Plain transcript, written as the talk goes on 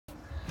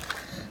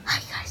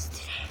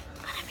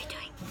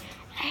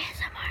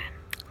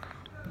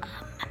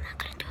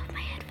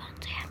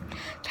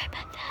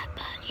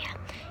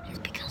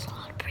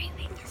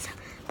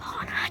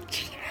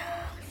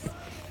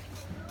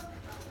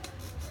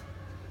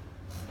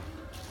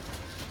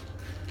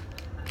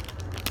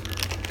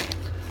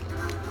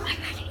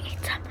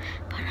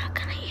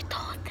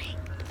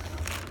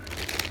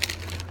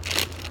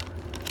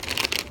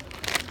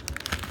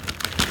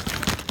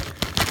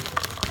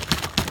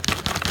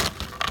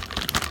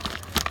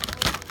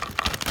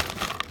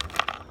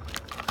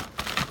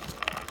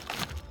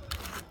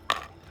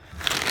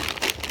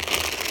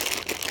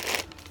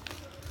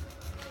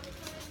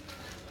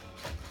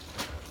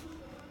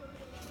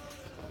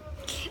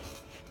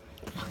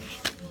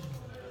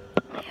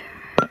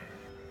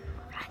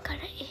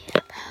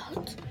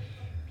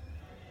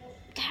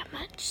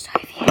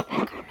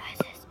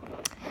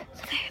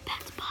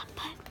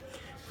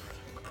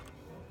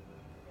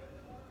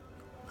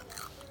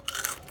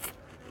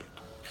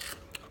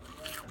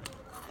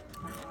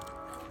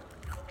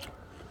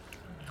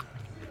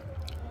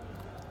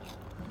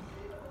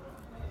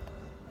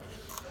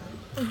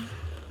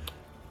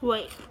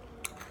Wait.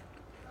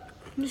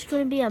 This is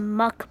gonna be a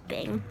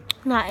mukbang,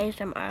 not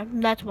ASMR.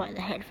 That's why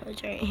the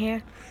headphones are in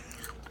here.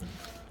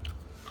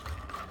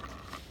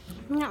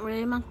 Not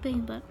really a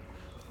mukbang, but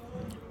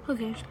who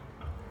cares?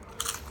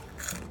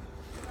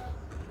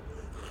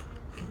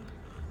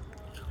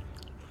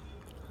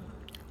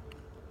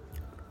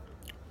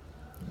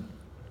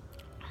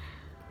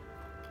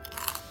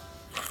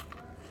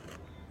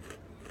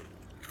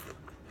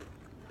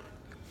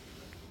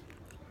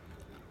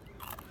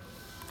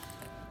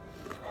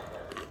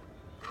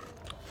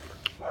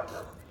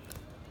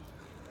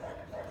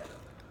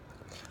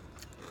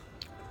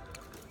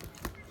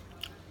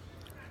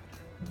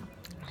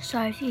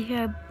 Sorry if you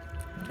hear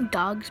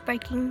dogs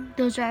barking.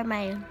 Those are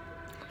my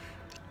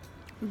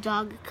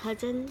dog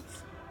cousins.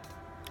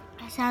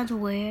 It sounds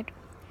weird,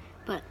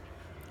 but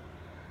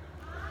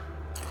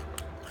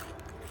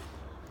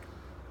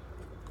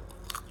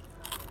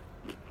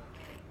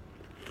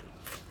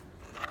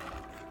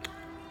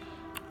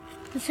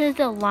this is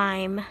the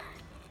lime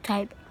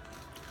type.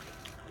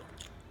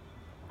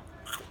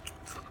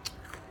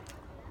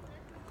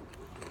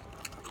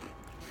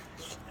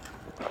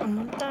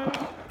 Almost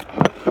done.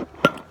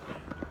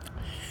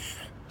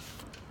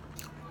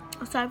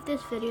 Sorry if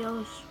this video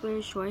is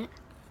really short.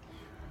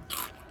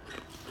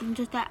 It's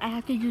just that I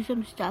have to do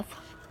some stuff.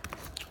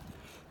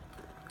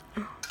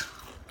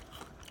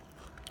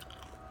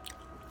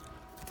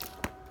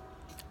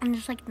 And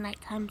it's like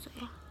nighttime, so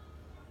yeah.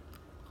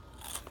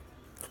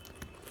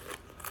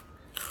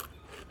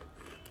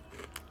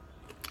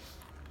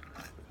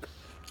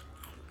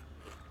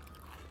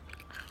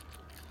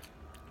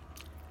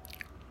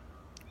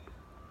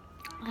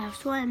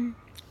 Last one.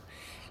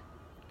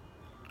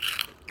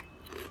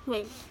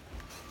 Wait.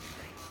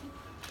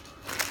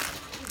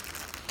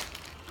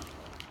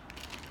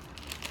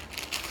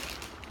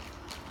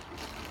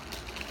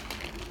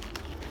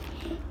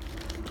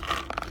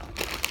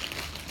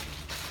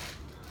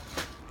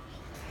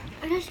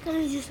 I'm just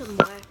gonna do some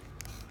more.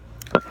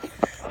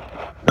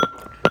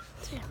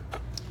 Yeah.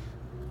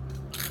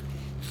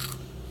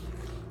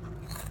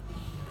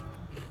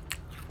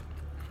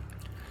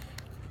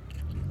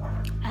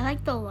 I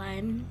like the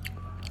lime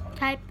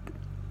type,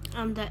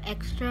 the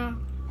extra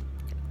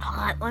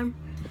hot one,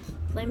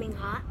 flaming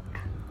hot.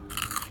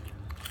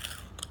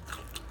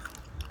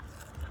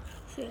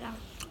 So yeah.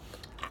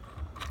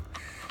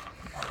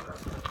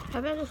 How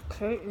about this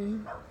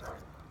curtain?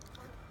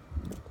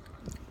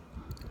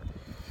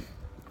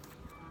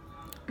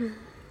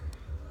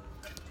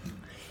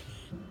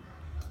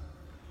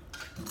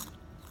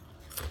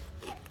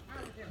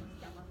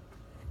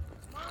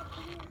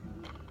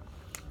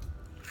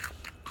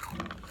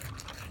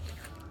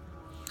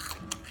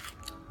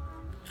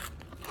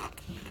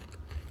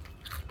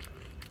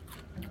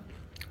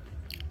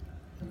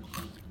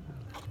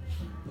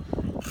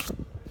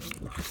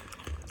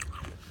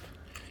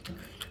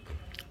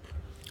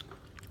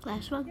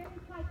 Last one.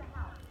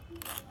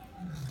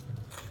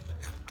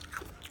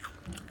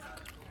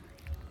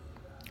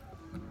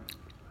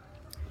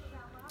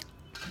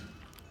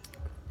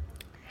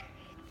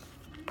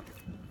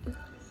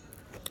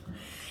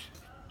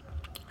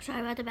 Sorry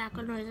about the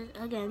background noises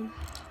again.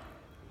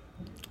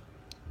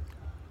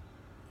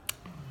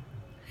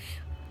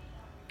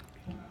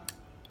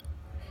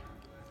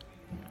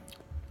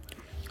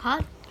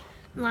 Hot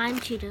lime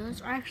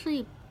Cheetos are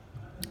actually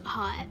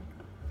hot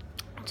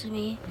to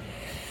me.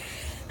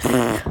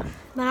 But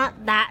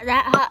not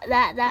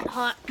that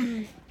hot.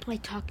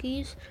 Like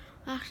Takis.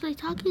 Actually,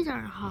 Takis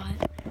aren't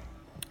hot.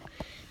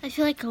 I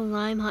feel like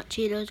lime hot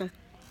Cheetos are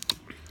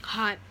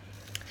hot.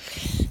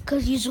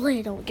 Because usually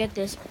I don't get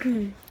this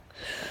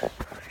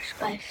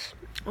spice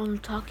on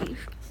Takis.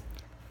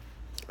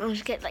 I'll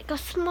just get like a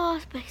small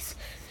spice.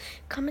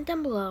 Comment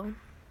down below.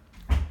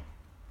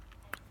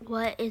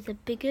 What is the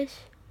biggest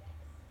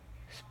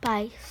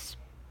spice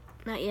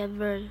that you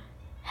ever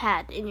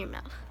had in your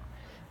mouth?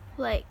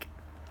 Like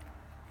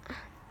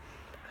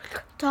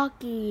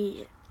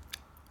Takis,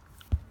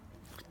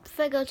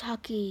 Fago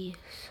Takis,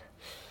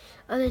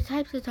 other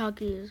types of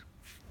Takis,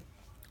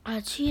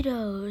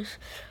 Cheetos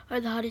are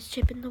the hottest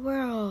chip in the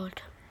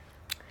world.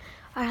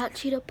 Our hot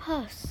Cheeto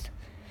puffs,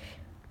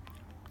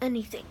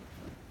 anything.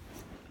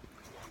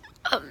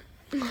 I'm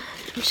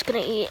just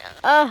gonna eat.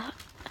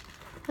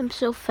 I'm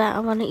so fat. I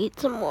want to eat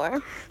some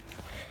more.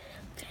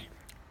 Okay.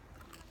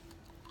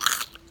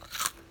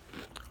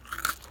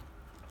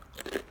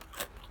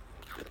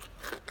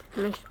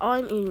 That's all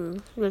I'm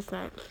eating this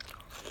night.